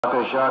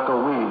Shaka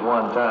weave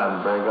one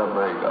time. Break up,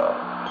 break up.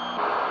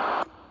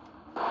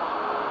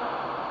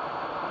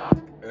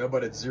 How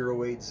about at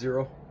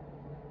 080?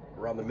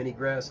 Around the mini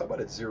grass, how about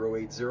at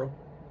 080?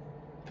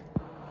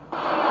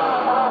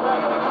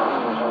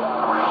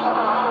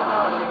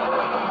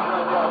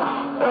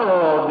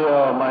 Hello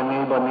there, my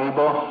neighbor,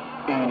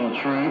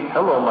 83.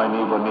 Hello, my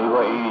neighbor,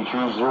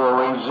 83, 080.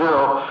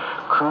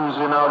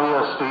 Cruising out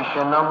here,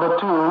 station number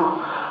 2.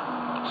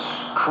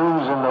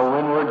 Cruising the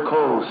Windward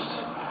coast.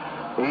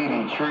 83,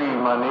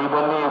 my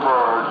neighbor.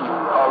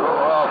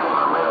 Aloha,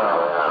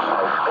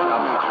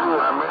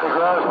 83,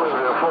 Grass,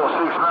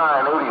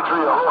 469,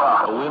 83,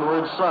 aloha. The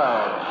Windward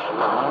side,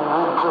 the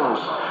Windward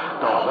coast.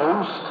 The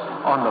host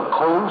on the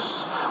coast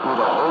with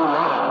a whole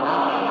lot of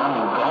I'm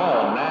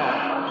gone now.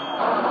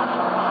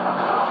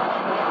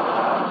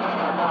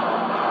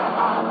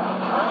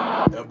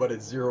 How about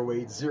at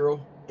 080?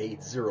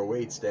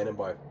 808, standing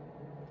by.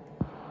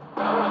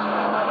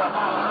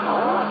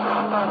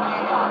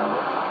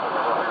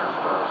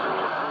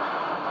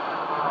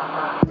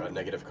 Got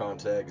negative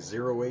contact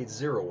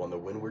 080 on the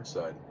Windward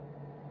side.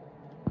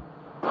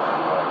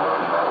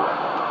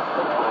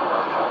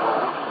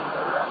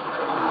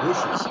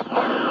 Bushes.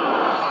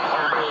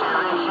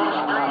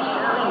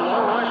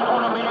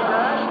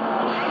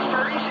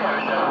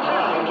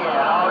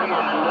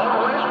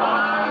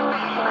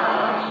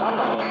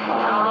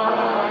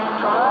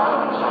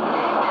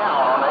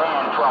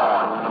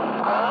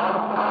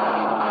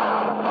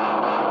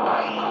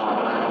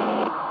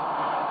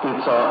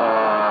 It's a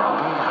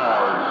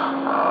beehive,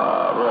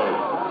 right.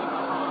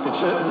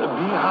 It's a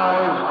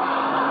beehive,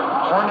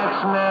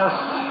 hornet's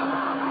nest,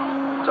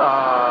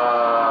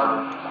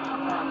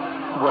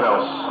 what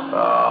else?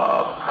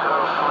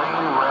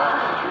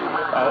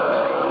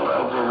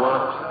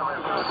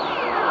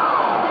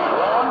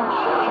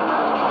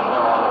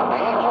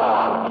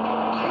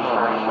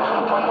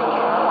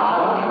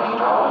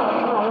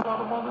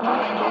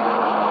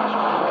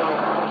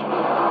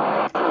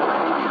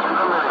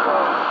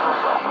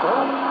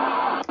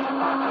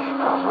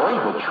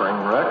 Train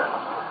wreck.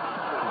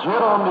 Get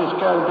on this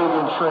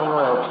Caribbean train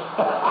wreck.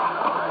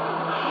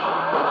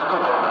 Let's take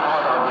a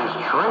ride on this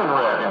train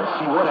wreck and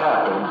see what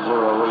happens.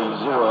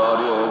 080 out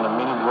here in the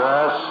mini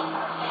grass.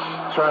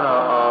 Trying to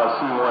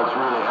see what's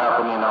really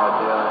happening out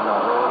there in the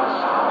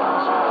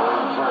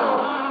roads.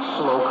 080.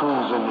 Slow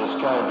cruising this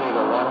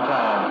Caribbean one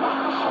time.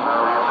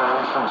 Small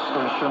operation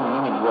station,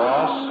 mini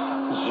grass.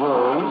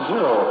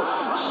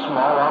 080.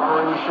 Small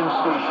operation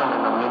station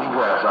in the mini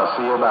grass. I'll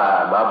see you.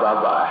 Bye.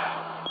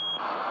 Bye.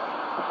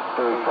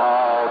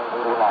 35,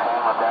 putting my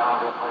hammer down,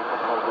 this place is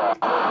closed up.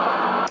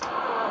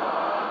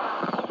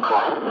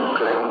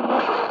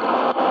 Click.